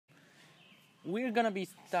we're gonna be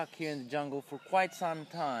stuck here in the jungle for quite some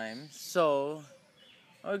time, so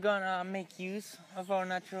we're gonna make use of our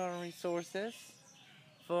natural resources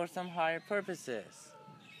for some higher purposes,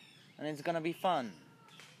 and it's gonna be fun.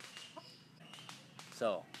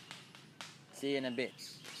 So, see you in a bit.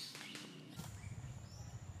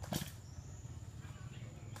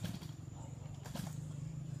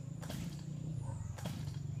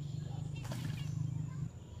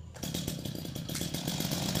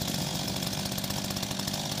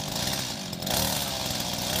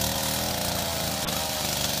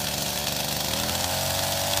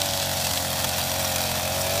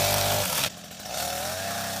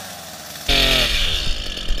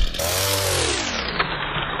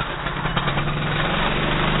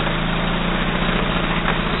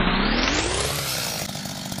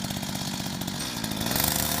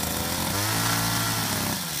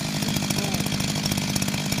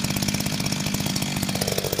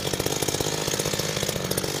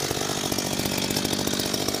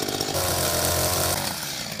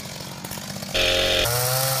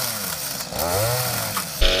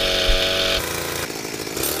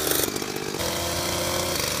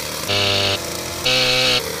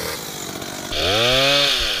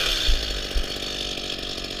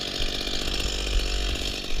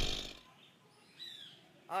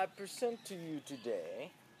 I present to you today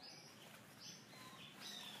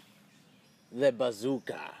the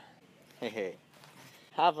Bazooka. Hey,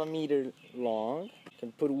 half a meter long. You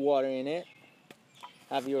can put water in it.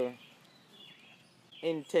 Have your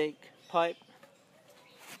intake pipe,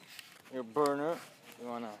 your burner. You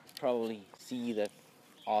wanna probably see the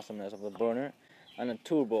awesomeness of the burner, and a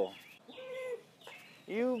turbo.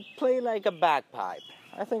 You play like a bagpipe.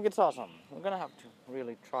 I think it's awesome. We're gonna have to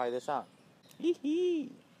really try this out. Hee hee!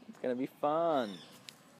 It's gonna be fun.